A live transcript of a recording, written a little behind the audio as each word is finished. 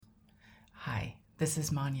This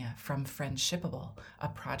is Manya from Friendshipable, a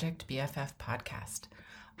Project BFF podcast.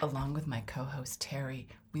 Along with my co-host Terry,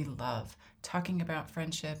 we love talking about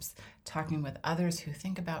friendships, talking with others who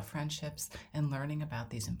think about friendships, and learning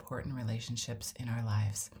about these important relationships in our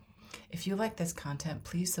lives. If you like this content,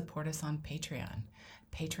 please support us on Patreon,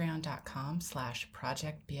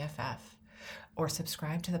 patreon.com/projectbff, or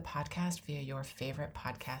subscribe to the podcast via your favorite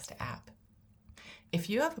podcast app. If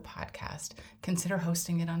you have a podcast, consider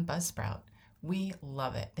hosting it on Buzzsprout. We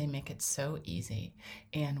love it. They make it so easy,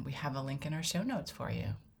 and we have a link in our show notes for you.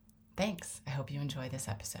 Thanks. I hope you enjoy this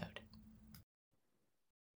episode.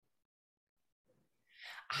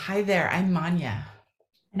 Hi there, I'm Manya.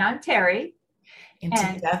 And I'm Terry. And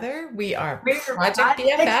together we are Project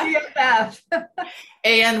BFF.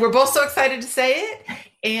 And we're both so excited to say it.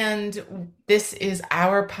 And this is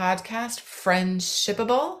our podcast,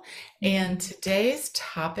 Friendshipable. And today's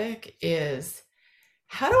topic is,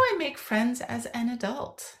 how do I make friends as an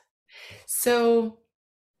adult? So,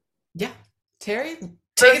 yeah, Terry,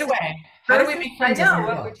 take it away. How do we make friends as an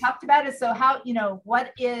adult? What we talked about is, so how do we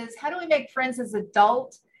make friends as an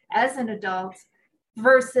adult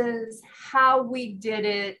versus how we did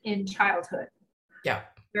it in childhood? Yeah.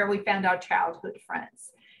 Where we found our childhood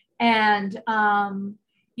friends. And,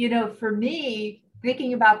 for me,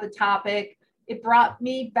 thinking about the topic, it brought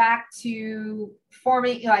me back to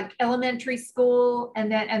forming like elementary school,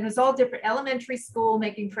 and it was all different. Elementary school,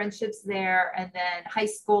 making friendships there, and then high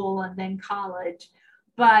school, and then college.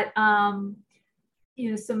 But so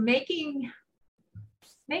making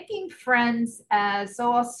friends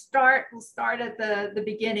we'll start at the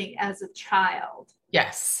beginning as a child.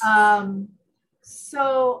 Yes.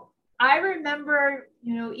 So I remember,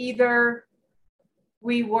 either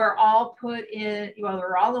we were all we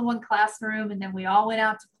were all in one classroom, and then we all went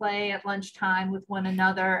out to play at lunchtime with one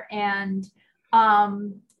another. And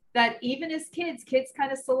that even as kids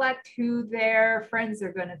kind of select who their friends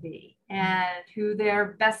are going to be and who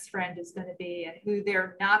their best friend is going to be and who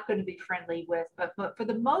they're not going to be friendly with. But for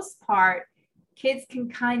the most part, kids can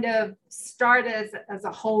kind of start as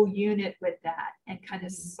a whole unit with that and kind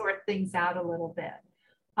of sort things out a little bit.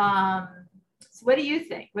 So what do you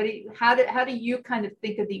think? How do you kind of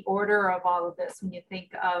think of the order of all of this when you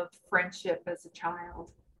think of friendship as a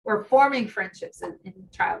child, or forming friendships in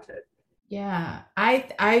childhood? Yeah, I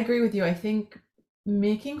agree with you. I think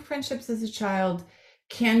making friendships as a child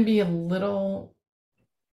can be a little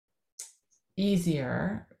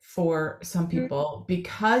easier for some people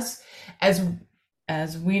because as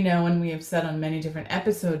we know, and we have said on many different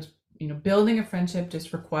episodes, building a friendship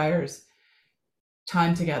just requires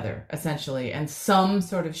time together, essentially, and some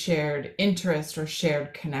sort of shared interest or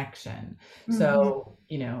shared connection. Mm-hmm. So,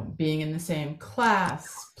 being in the same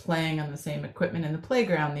class, playing on the same equipment in the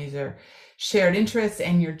playground, these are shared interests,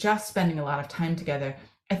 and you're just spending a lot of time together.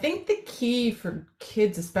 I think the key for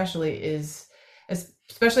kids especially is,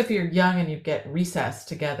 especially if you're young and you get recess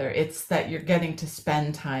together, it's that you're getting to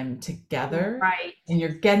spend time together. Right. And you're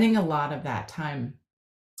getting a lot of that time.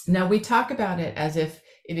 Now, we talk about it as if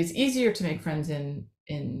it is easier to make friends in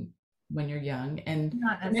when you're young, and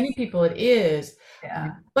for many people it is.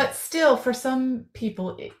 Yeah. But still, for some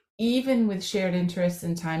people, even with shared interests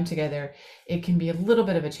and time together, it can be a little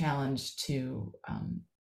bit of a challenge to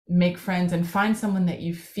make friends and find someone that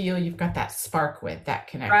you feel you've got that spark with, that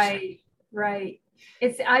connection. Right.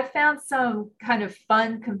 I found some kind of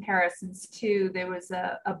fun comparisons too. There was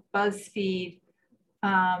a BuzzFeed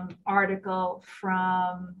article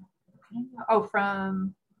from a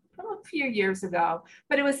few years ago,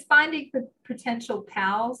 but it was finding potential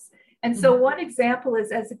pals. And so one example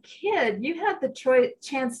is, as a kid, you had the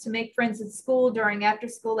chance to make friends at school during after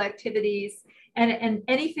school activities and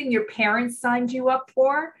anything your parents signed you up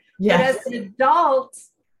for. Yes. But as an adult,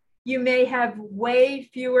 you may have way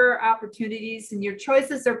fewer opportunities, and your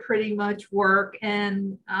choices are pretty much work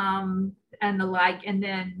and the like, and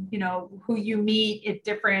then who you meet at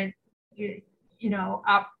different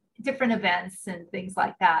different events and things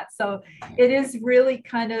like that. So it is really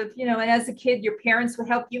kind of, and as a kid, your parents would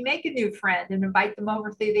help you make a new friend and invite them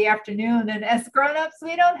over through the afternoon. And as grown-ups,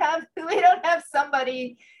 we don't have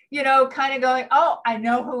somebody, kind of going, oh, I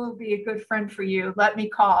know who will be a good friend for you. Let me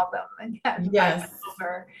call them and invite them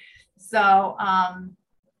over. So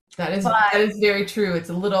that is very true.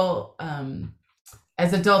 It's a little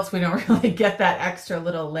as adults, we don't really get that extra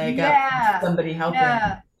little leg up from somebody helping.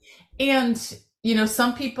 Yeah. And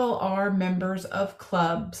some people are members of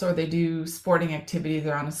clubs, or they do sporting activities.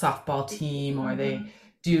 They're on a softball team, or they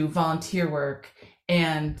do volunteer work.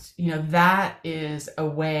 And, that is a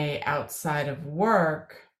way outside of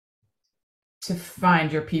work to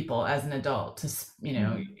find your people as an adult, to,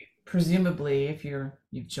 presumably if you've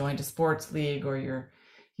joined a sports league or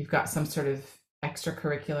you've got some sort of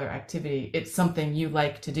extracurricular activity, it's something you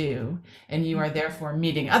like to do, and you are therefore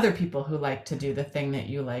meeting other people who like to do the thing that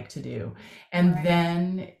you like to do. And Right.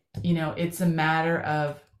 then, it's a matter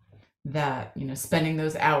of that, spending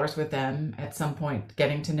those hours with them at some point,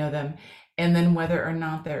 getting to know them, and then whether or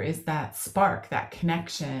not there is that spark, that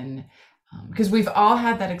connection. Because we've all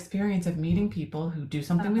had that experience of meeting people who do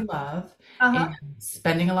something we love and Uh-huh.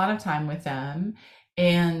 spending a lot of time with them,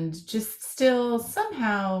 and just still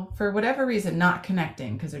somehow, for whatever reason, not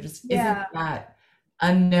connecting because there just isn't Yeah. that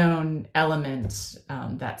unknown element,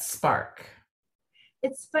 that spark.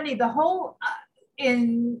 It's funny, the whole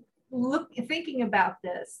in look thinking about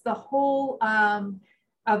this, the whole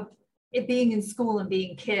of it being in school and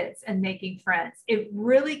being kids and making friends, it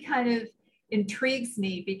really kind of intrigues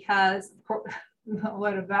me because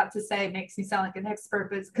what I'm about to say makes me sound like an expert,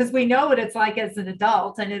 but because we know what it's like as an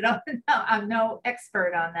adult, and I'm no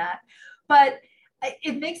expert on that, but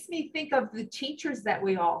it makes me think of the teachers that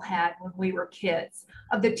we all had when we were kids,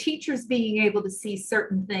 of the teachers being able to see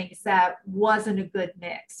certain things that wasn't a good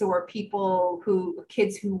mix, or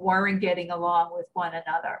kids who weren't getting along with one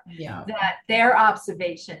another, Yeah. that their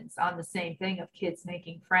observations on the same thing of kids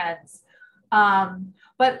making friends.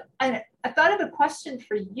 But I thought of a question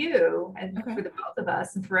for you and Okay. for the both of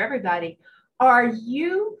us and for everybody. Are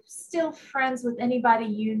you still friends with anybody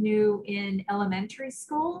you knew in elementary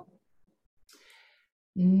school?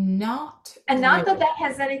 Not And not that really. that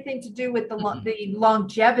has anything to do with Mm-mm. the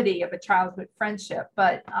longevity of a childhood friendship,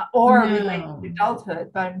 but or related to No,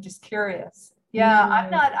 adulthood. But I'm just curious. Yeah,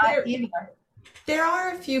 I'm no. not There, either. there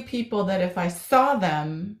are a few people that if I saw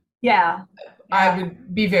them, Yeah, I yeah,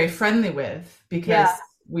 would be very friendly with yeah, because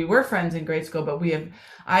we were friends in grade school, but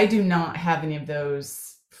I do not have any of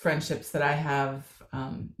those friendships that I have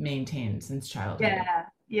maintained since childhood. yeah,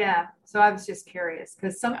 yeah. So I was just curious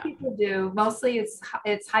because some Yeah. people do. Mostly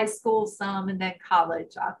it's high school, some, and then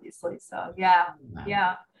college, obviously. So yeah, Yeah.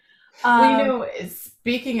 yeah. Well, Um,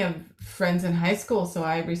 speaking of friends in high school, so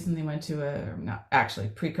I recently went to not actually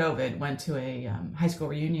pre-COVID, went to a high school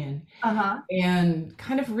reunion uh-huh. and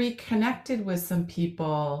kind of reconnected with some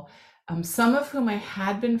people, some of whom I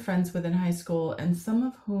had been friends with in high school, and some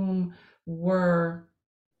of whom were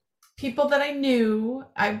people that I knew,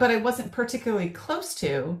 but I wasn't particularly close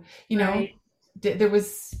to. You know, Right. there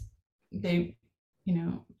was they,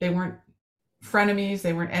 they weren't frenemies,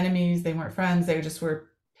 they weren't enemies, they weren't friends. They just were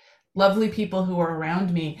lovely people who were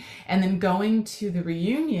around me. And then going to the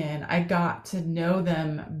reunion, I got to know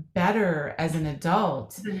them better as an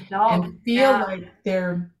adult As an adult. and feel Yeah, like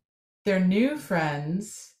they're new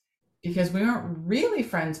friends because we weren't really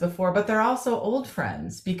friends before, but they're also old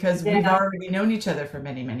friends because we've yeah, already known each other for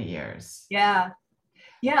many, many years. yeah.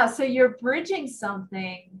 Yeah, so you're bridging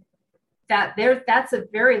something that's a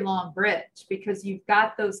very long bridge because you've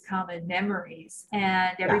got those common memories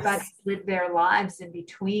and Yes. everybody's lived their lives in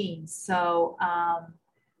between. So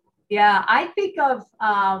yeah, I think of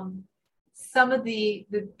some of the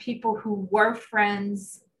people who were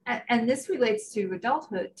friends, and this relates to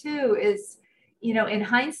adulthood too, is in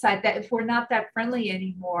hindsight, that if we're not that friendly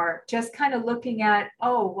anymore, just kind of looking at,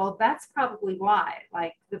 oh well, that's probably why.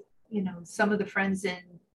 Like some of the friends in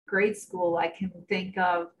grade school, I can think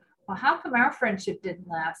of, well, how come our friendship didn't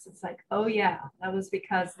last? It's like, oh yeah, that was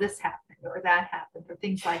because this happened or that happened or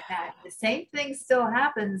things like that. The same thing still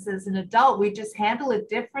happens as an adult. We just handle it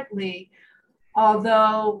differently.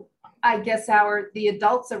 Although I guess the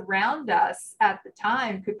adults around us at the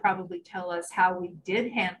time could probably tell us how we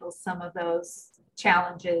did handle some of those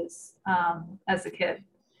challenges as a kid.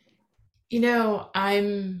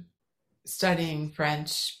 I'm studying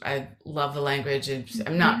French. I love the language. And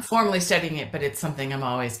I'm Mhm. not formally studying it, but it's something I'm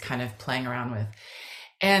always kind of playing around with.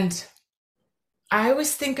 And I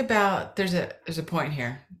always think about there's a point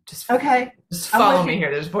here. Okay, Just I'm follow with me you.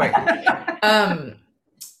 here. There's a point. Um,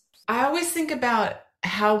 I always think about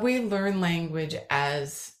how we learn language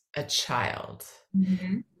as a child.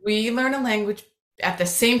 Mhm. We learn a language at the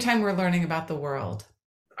same time we're learning about the world.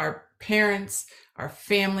 Our parents, our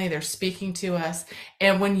family, they're speaking to us.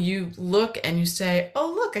 And when you look and you say,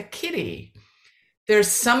 oh, look, a kitty, there's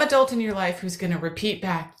some adult in your life who's going to repeat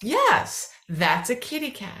back, yes, that's a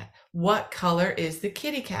kitty cat. What color is the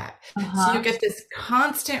kitty cat? So you Uh-huh. get this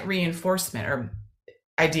constant reinforcement, or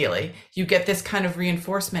ideally, you get this kind of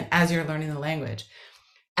reinforcement as you're learning the language.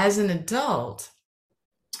 As an adult,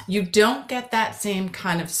 you don't get that same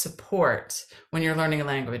kind of support when you're learning a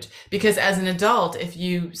language, because as an adult, if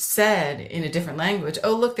you said in a different language,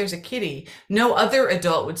 oh look, there's a kitty, no other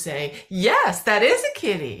adult would say, yes, that is a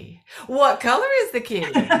kitty. What color is the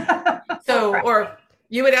kitty? So, or Right.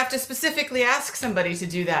 You would have to specifically ask somebody to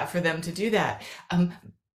do that for them to do that. Um,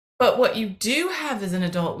 but what you do have as an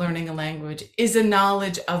adult learning a language is a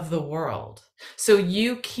knowledge of the world. So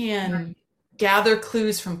you can gather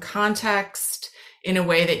clues from context in a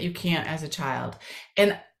way that you can't as a child.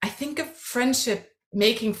 And I think of friendship,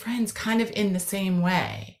 making friends kind of in the same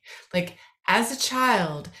way. Like as a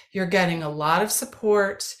child, you're getting a lot of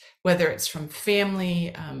support, whether it's from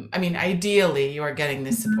family. I mean, ideally, you are getting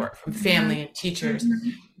this support from family and teachers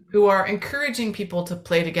who are encouraging people to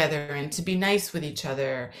play together and to be nice with each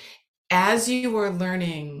other. As you are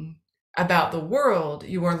learning about the world,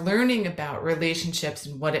 you are learning about relationships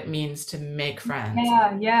and what it means to make friends.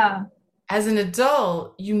 Yeah, yeah. As an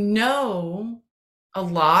adult, you know a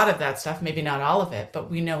lot of that stuff, maybe not all of it,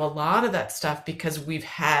 but we know a lot of that stuff because we've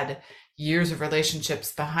had years of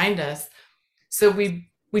relationships behind us. So we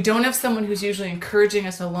don't have someone who's usually encouraging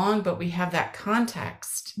us along, but we have that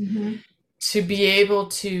context to be able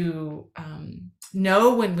to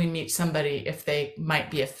know when we meet somebody if they might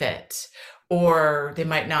be a fit or they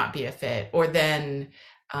might not be a fit, or then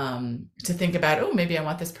to think about, oh, maybe I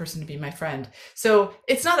want this person to be my friend. So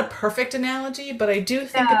it's not a perfect analogy, but I do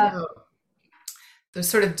think about the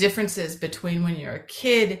sort of differences between when you're a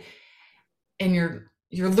kid and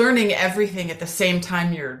you're learning everything at the same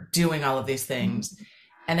time you're doing all of these things.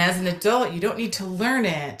 And as an adult, you don't need to learn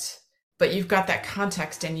it, but you've got that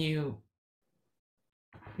context and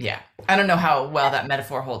yeah, I don't know how well that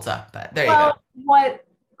metaphor holds up, but there you go. What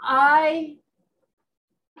I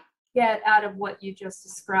get out of what you just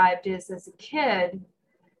described is, as a kid,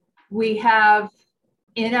 we have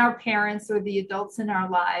in our parents or the adults in our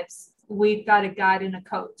lives, we've got a guide and a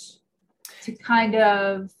coach to kind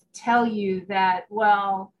of tell you that,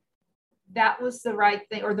 well, that was the right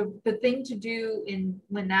thing, or the thing to do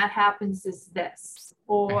when that happens is this,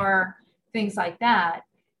 or things like that.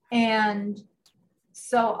 And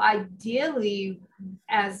so ideally,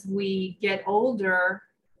 as we get older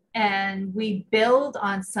and we build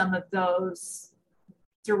on some of those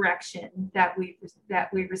direction that we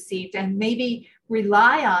received, and maybe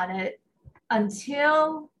rely on it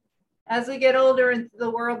until, as we get older and the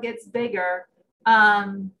world gets bigger,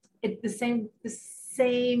 the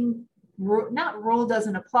same not rule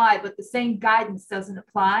doesn't apply, but the same guidance doesn't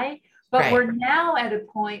apply. But we're now at a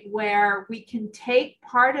point where we can take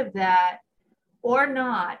part of that or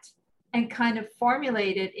not and kind of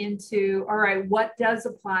formulate it into, all right, what does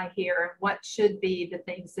apply here and what should be the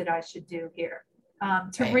things that I should do here,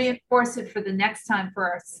 to reinforce it for the next time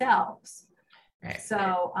for ourselves.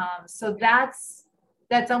 So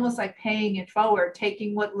that's almost like paying it forward,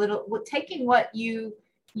 taking what you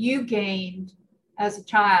gained as a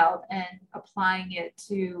child and applying it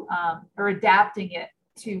to, or adapting it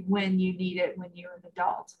to when you need it when you're an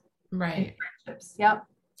adult. Right. Friendships. Yep.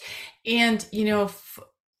 And,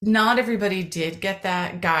 not everybody did get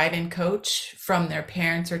that guide and coach from their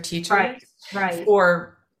parents or teachers, right.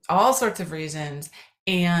 for all sorts of reasons.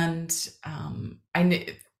 And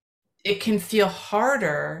it can feel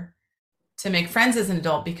harder to make friends as an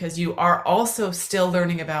adult because you are also still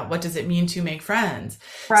learning about what does it mean to make friends.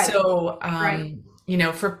 So, I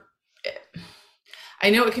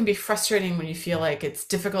know it can be frustrating when you feel like it's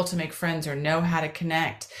difficult to make friends or know how to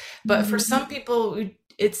connect, but for some people,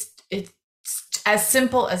 it's as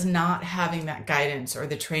simple as not having that guidance or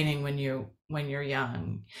the training when you're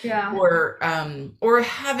young, or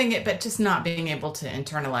having it, but just not being able to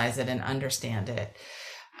internalize it and understand it.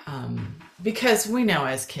 Because we know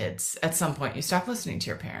as kids, at some point you stop listening to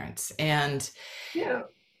your parents, and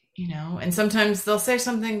and sometimes they'll say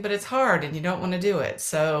something, but it's hard and you don't want to do it.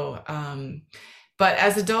 So, but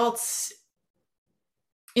as adults,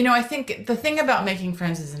 I think the thing about making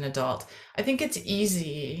friends as an adult, I think it's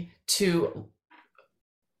easy to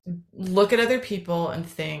look at other people and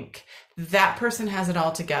think that person has it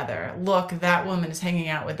all together. Look, that woman is hanging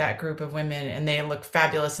out with that group of women and they look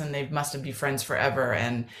fabulous and they must be friends forever,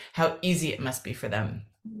 and how easy it must be for them.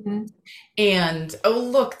 And oh,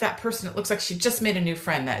 look, that person, it looks like she just made a new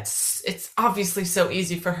friend. It's obviously so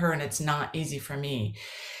easy for her and it's not easy for me.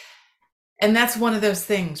 And that's one of those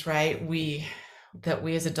things, right? That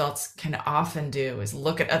we as adults can often do, is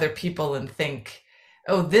look at other people and think,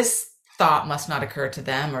 oh, this thought must not occur to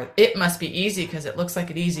them, or it must be easy because it looks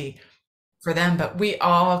like it's easy for them. But we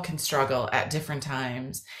all can struggle at different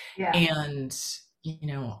times. And,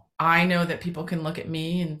 I know that people can look at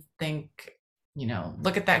me and think,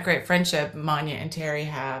 look at that great friendship Manya and Terry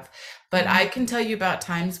have. But I can tell you about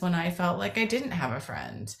times when I felt like I didn't have a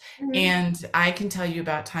friend. And I can tell you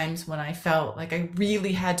about times when I felt like I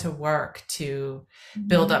really had to work to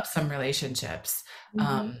build up some relationships.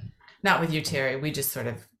 Not with you, Terry. We just sort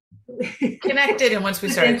of connected. And once we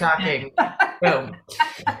started talking, boom.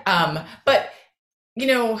 But, you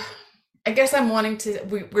know, I guess I'm wanting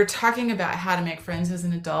to, we're talking about how to make friends as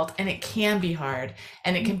an adult, and it can be hard.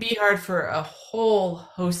 And it can be hard for a whole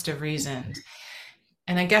host of reasons.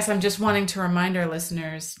 And I guess I'm just wanting to remind our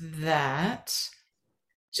listeners that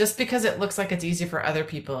just because it looks like it's easy for other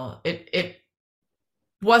people, it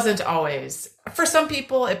wasn't always. For some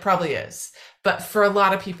people, it probably is. But for a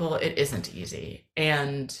lot of people, it isn't easy.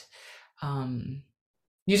 And um,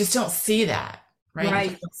 you just don't see that, right?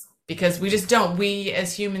 Right. Because we just don't, we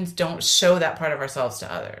as humans don't show that part of ourselves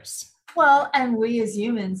to others. Well, and we as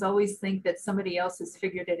humans always think that somebody else has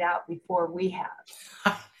figured it out before we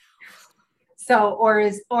have. So,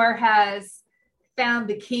 or has found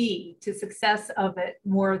the key to success of it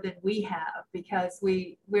more than we have, because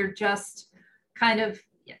we're just kind of,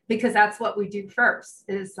 because that's what we do first,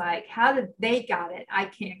 is like, how did they got it? I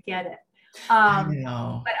can't get it. I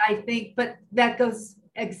know. But I think, but that goes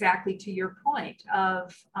exactly to your point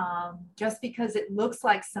of, just because it looks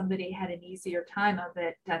like somebody had an easier time of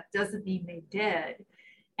it, that doesn't mean they did.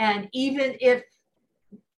 And even if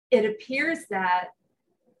it appears that,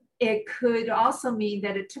 it could also mean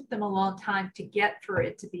that it took them a long time to get for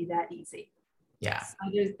it to be that easy. Yeah. So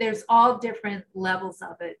there's all different levels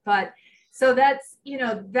of it. But so that's,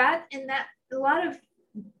 that in that a lot of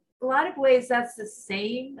ways, that's the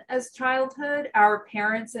same as childhood. Our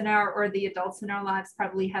parents and or the adults in our lives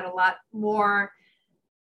probably had a lot more,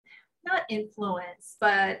 not influence,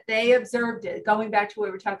 but they observed it. Going back to what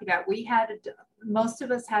we were talking about, most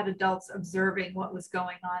of us had adults observing what was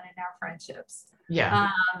going on in our friendships. Yeah.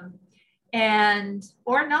 And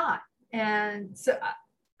or not. And so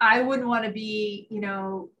I wouldn't want to be,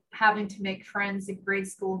 having to make friends in grade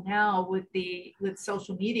school now with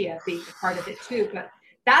social media being a part of it too. But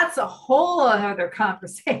that's a whole other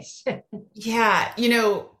conversation. Yeah.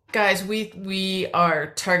 Guys, we are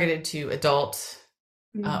targeted to adult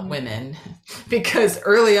women because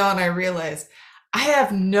early on I realized I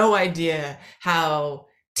have no idea how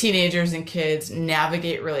teenagers and kids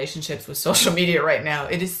navigate relationships with social media right now.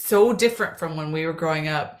 It is so different from when we were growing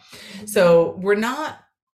up. So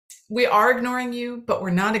we are ignoring you, but we're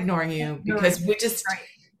not ignoring you because we just,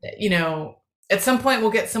 right. At some point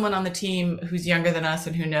we'll get someone on the team who's younger than us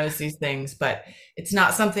and who knows these things, but it's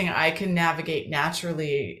not something I can navigate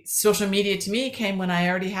naturally. Social media to me came when I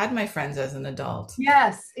already had my friends as an adult.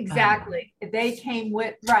 Yes, exactly. They came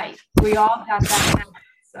with, right. We all got that.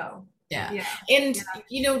 So. Yeah. And,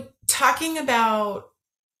 talking about,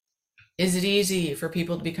 is it easy for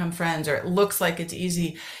people to become friends, or it looks like it's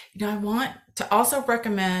easy? I want to also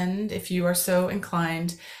recommend, if you are so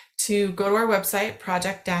inclined, to go to our website,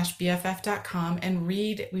 project-bff.com, and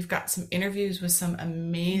read. We've got some interviews with some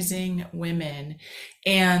amazing women.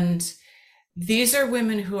 And these are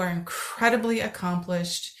women who are incredibly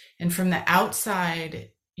accomplished. And from the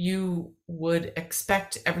outside, you would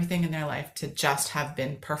expect everything in their life to just have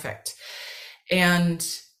been perfect. And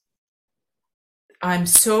I'm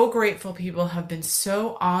so grateful people have been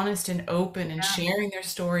so honest and open and sharing their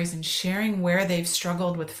stories and sharing where they've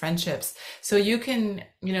struggled with friendships. So you can,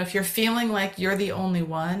 if you're feeling like you're the only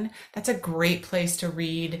one, that's a great place to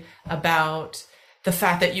read about the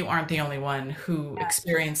fact that you aren't the only one who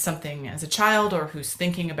experienced something as a child or who's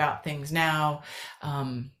thinking about things now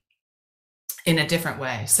in a different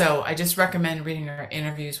way. So I just recommend reading our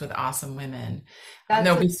interviews with awesome women.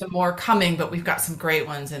 There'll be some more coming, but we've got some great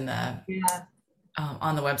ones in the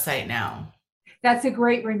on the website now. That's a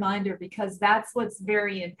great reminder, because that's what's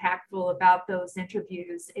very impactful about those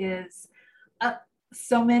interviews is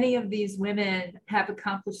so many of these women have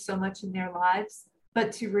accomplished so much in their lives,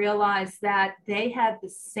 but to realize that they had the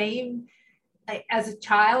same, as a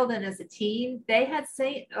child and as a teen, they had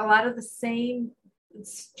a lot of the same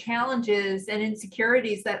challenges and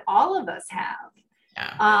insecurities that all of us have.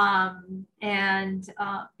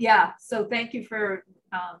 So thank you for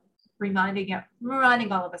reminding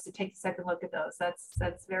all of us to take a second look at those.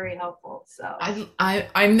 That's very helpful. So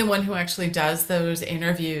I'm the one who actually does those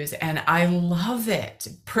interviews, and I love it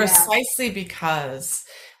precisely because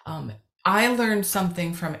I learned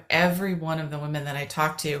something from every one of the women that I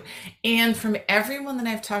talk to, and from everyone that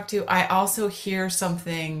I've talked to, I also hear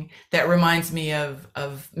something that reminds me of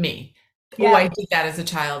me. Oh, I did that as a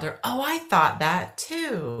child, or oh, I thought that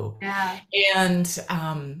too. And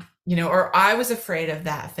or I was afraid of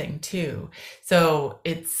that thing too. So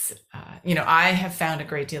it's, I have found a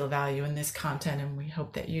great deal of value in this content, and we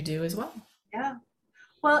hope that you do as well. Yeah.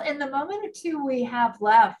 Well, in the moment or two we have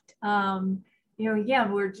left, we're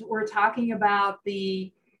talking about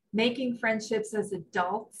the making friendships as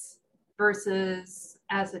adults versus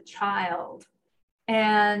as a child.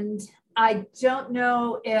 And I don't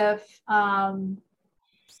know if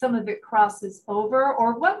some of it crosses over,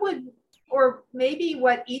 or what would, or maybe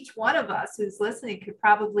what each one of us who's listening could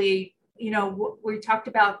probably, we talked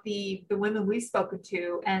about the women we've spoken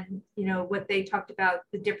to, and what they talked about,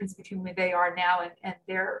 the difference between where they are now and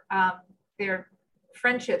their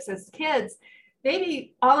friendships as kids.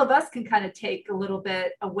 Maybe all of us can kind of take a little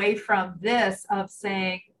bit away from this of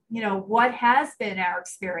saying, what has been our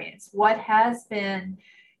experience, what has been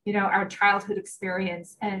our childhood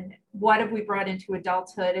experience, and what have we brought into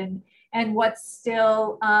adulthood, and what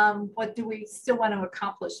do we still want to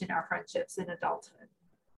accomplish in our friendships in adulthood.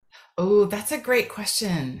 Oh, that's a great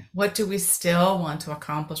question. What do we still want to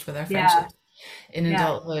accomplish with our Yeah, friendships in yeah,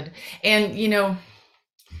 adulthood? And,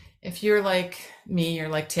 if you're like me, you're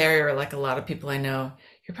like Terry, or like a lot of people I know,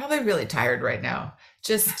 you're probably really tired right now.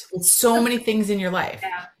 Just with so many things in your life,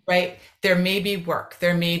 yeah, right? There may be work,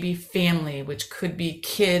 there may be family, which could be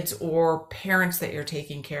kids or parents that you're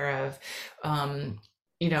taking care of.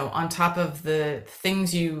 On top of the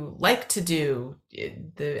things you like to do,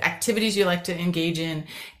 the activities you like to engage in,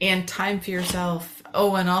 and time for yourself.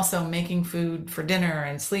 Oh, and also making food for dinner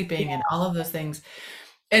and sleeping and yeah. all of those things.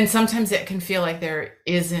 And sometimes it can feel like there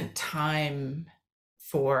isn't time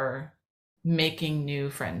for making new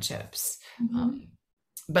friendships. Mhm. Um,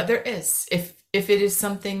 but there is. If it is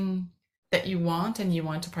something that you want and you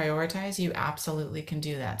want to prioritize, you absolutely can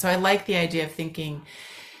do that. So I like the idea of thinking,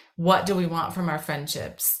 what do we want from our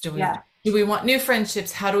friendships? Yeah, Do we want new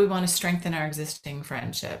friendships? How do we want to strengthen our existing yes,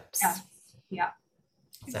 friendships? yeah,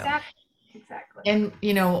 So, exactly, exactly. and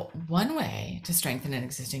one way to strengthen an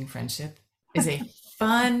existing friendship is a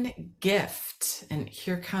fun gift. And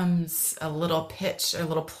here comes a little pitch, a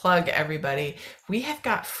little plug, everybody. We have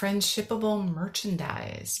got friendshipable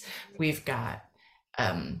merchandise. We've got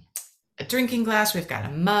um, a drinking glass, we've got a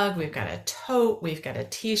mug, we've got a tote, we've got a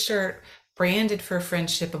t-shirt branded for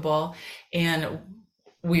friendshipable. And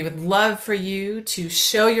we would love for you to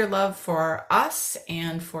show your love for us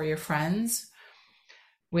and for your friends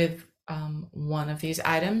with one of these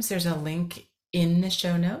items. There's a link in the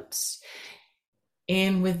show notes.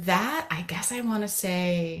 And with that, I guess I want to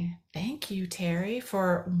say thank you, Terry,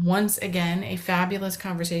 for once again a fabulous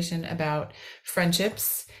conversation about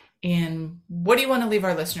friendships. And what do you want to leave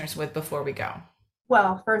our listeners with before we go?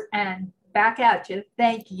 Well, first, and back at you.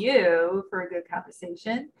 Thank you for a good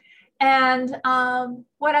conversation. And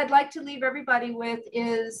what I'd like to leave everybody with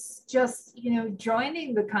is just,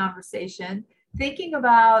 joining the conversation, thinking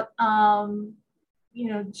about,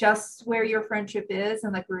 just where your friendship is.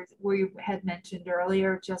 And like we had mentioned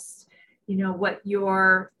earlier, just, what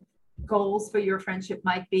your goals for your friendship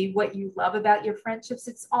might be, what you love about your friendships.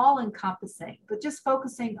 It's all encompassing, but just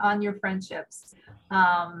focusing on your friendships.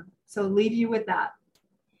 So leave you with that.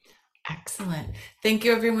 Excellent. Thank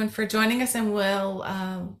you, everyone, for joining us, and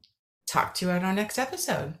we'll talk to you at our next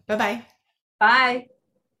episode. Bye bye. Bye.